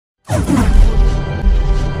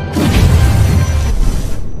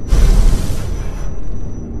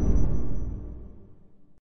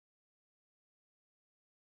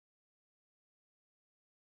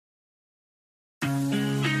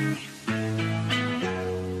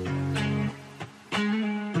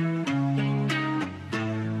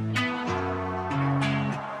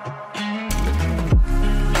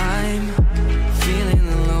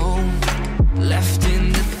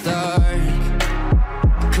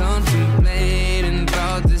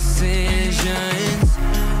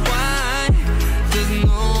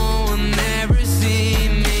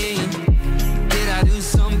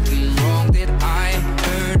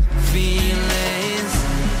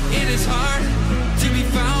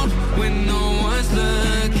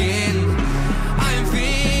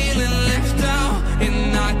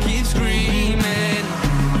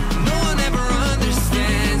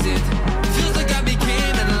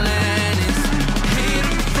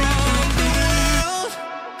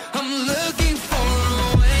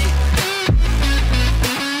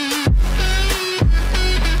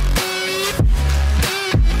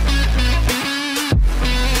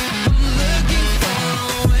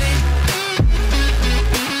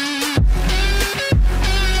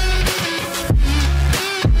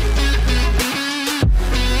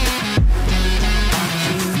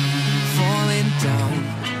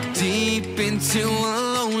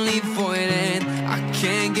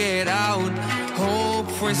can't get out. Hope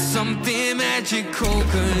for something magical,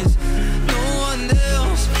 'cause no one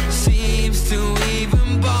else seems to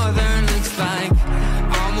even bother. Looks like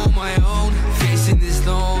I'm on my own, facing this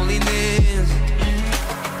loneliness.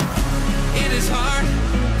 It is hard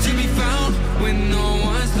to be found when no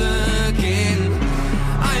one's looking.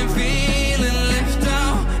 I'm feeling left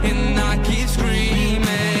out and I keep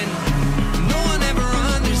screaming. No one ever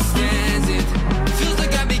understands it. Feels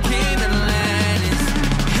like I became Atlantis,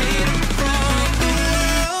 hidden from the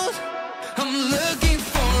world. I'm looking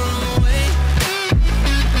for a way.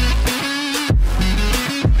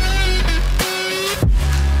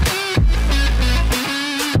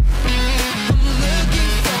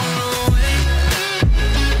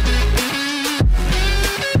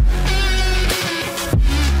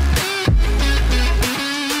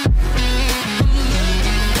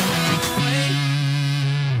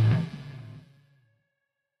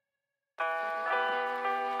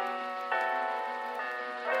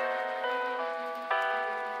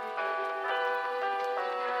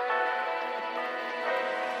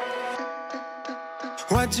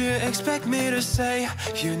 What do you expect me to say?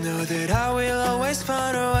 You know that I will always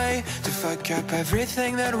find a way to fuck up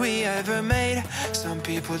everything that we ever made. Some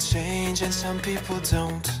people change and some people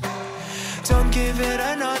don't. Don't give it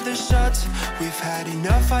another shot. We've had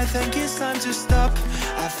enough, I think it's time to stop.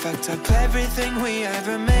 I fucked up everything we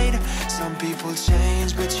ever made. Some people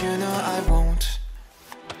change, but you know I won't.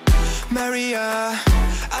 Maria,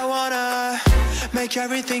 I wanna make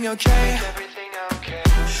everything okay.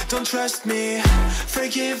 Don't trust me,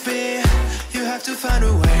 forgive me, you have to find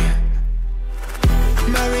a way.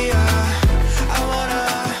 Maria, I wanna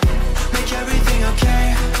make everything okay.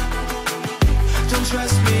 Don't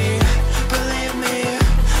trust me, believe me,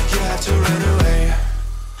 you have to run away.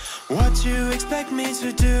 What you expect me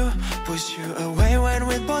to do? Push you away when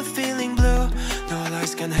we're both feeling blue. No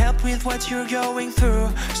lies can help with what you're going through.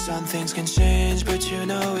 Some things can change, but you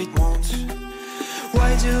know it won't.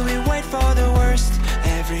 Why do we wait for the worst?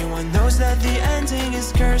 Everyone knows that the ending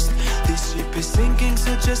is cursed. This ship is sinking,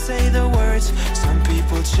 so just say the words. Some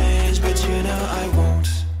people change, but you know I won't.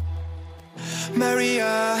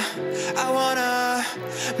 Maria, I wanna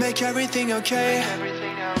make everything okay.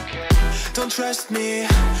 Don't trust me,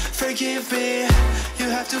 forgive me, you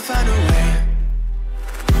have to find a way.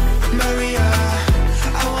 Maria,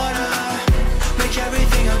 I wanna make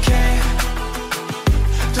everything okay.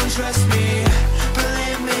 Don't trust me,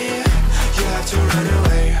 believe me, you have to run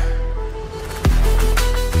away.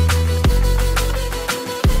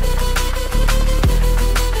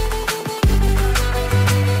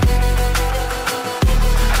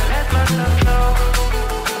 I let myself know.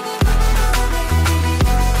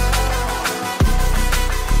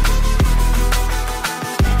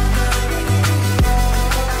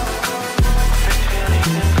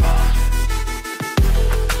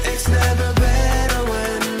 It's never better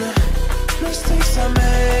when mistakes are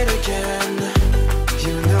made again.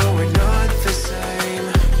 You know we're not the same.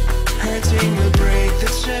 Hurting will break the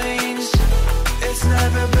chains. It's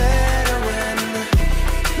never better when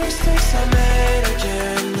mistakes are made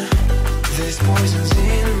again. There's poisons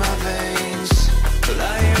in my veins.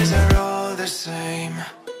 Liars are all the same.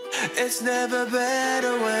 It's never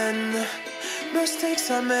better when mistakes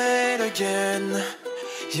are made again.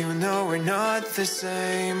 You know we're not the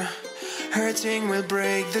same. Hurting will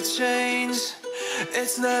break the chains.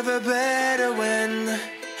 It's never better when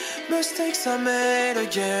mistakes are made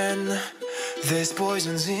again. There's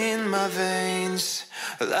poisons in my veins.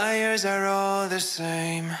 Liars are all the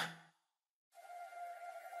same.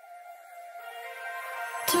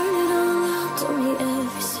 Turn it all out, tell me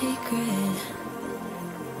every secret.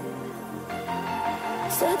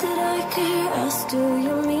 Said that I care, ask do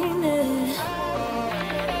you mean it?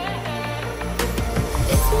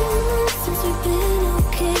 It's been months since we've been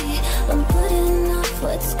okay. I'm putting off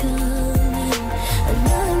what's coming.